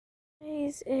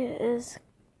guys, it is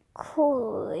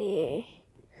Chloe.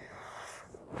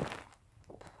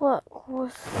 What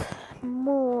was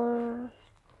more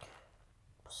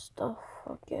stuff,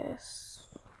 I guess.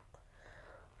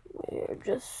 We're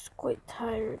just quite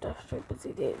tired after a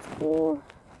busy day at school.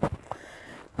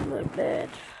 My bed.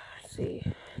 See,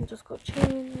 I just got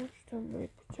changed on my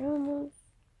pajamas.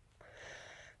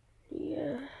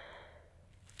 Yeah.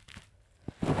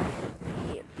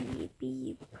 Beep,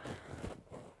 beep.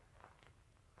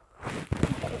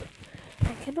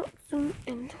 I cannot zoom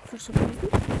in for some reason.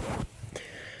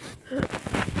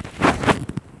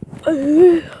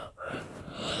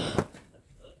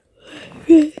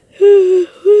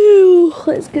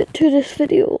 Let's get to this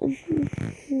video.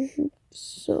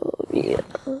 So, yeah.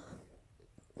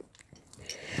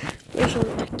 Where's all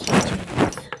my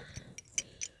keychains?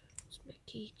 It's my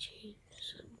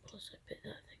keychains. And plus, I put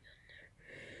that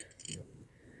thing on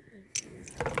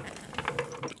there.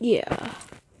 Yeah.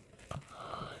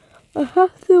 I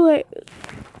have to, like,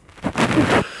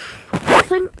 I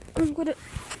think I'm gonna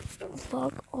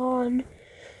vlog on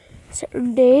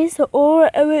certain days,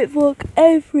 or I might vlog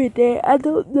every day. I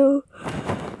don't know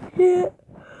yet,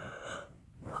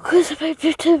 because I might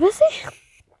be too busy.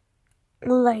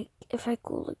 Like, if I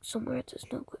go like somewhere there's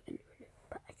no good internet,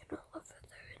 but I cannot live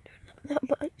without internet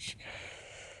that much.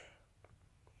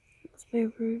 That's my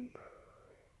room.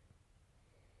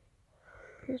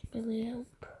 Here's my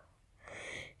lamp.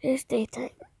 It's daytime.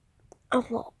 A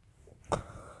lot.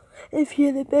 If you're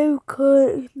in the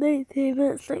balcony, it's nighttime,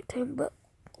 it's nighttime, but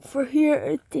for here,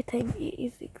 it's daytime. It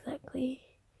is exactly.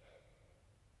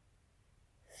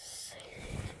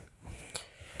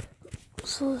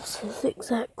 So this is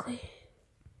exactly.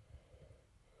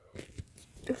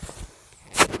 It's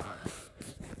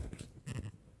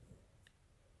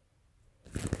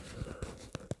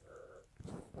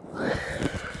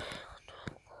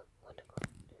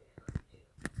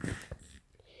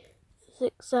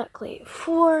exactly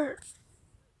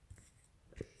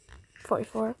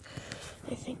 4:44,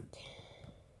 I think.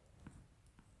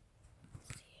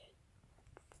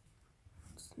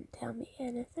 Doesn't tell me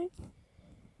anything.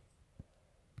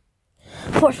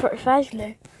 4:45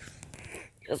 now.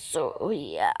 So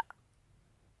yeah.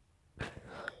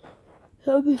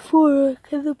 So before I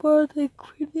can the birthday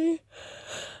queen.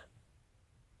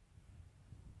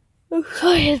 I'm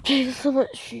sorry I'm doing so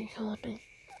much yawning.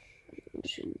 You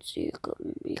shouldn't see I got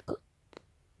my makeup.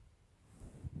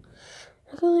 I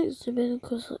can't like zoom in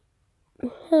because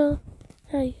hello.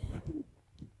 Hi.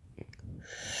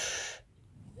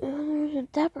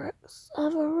 Deborah's.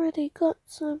 I've already got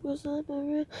some because I'm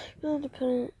around to put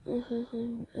it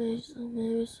it's a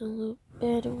little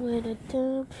better when I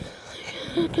do.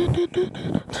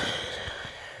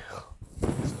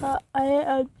 So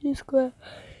I'm just gonna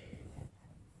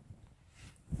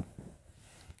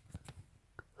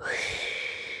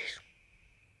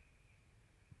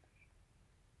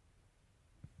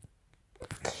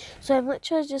so I'm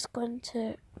literally just going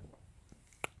to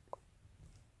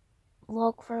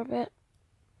vlog for a bit.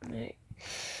 Right.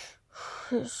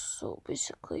 So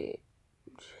basically,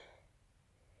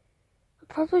 I'll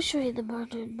probably show you the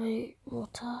morning my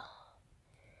water.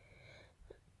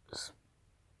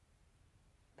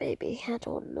 Maybe, I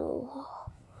don't know.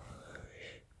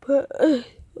 But I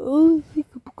don't think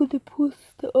I'm gonna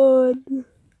post it on.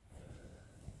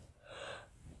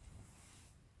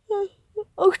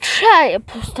 I'll try and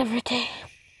post every day.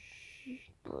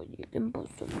 But you can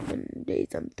post on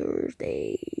Mondays and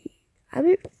Thursdays. I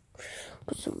mean,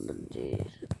 post on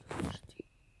Mondays and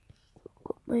Thursdays. I've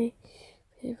got my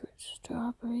favorite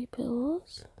strawberry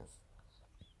pillows.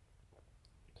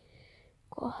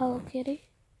 Got Hello Kitty.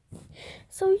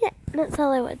 So yeah, that's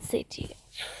all I want to say to you.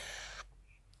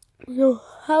 So,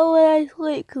 how would I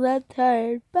sleep? Because I'm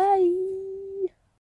tired. Bye.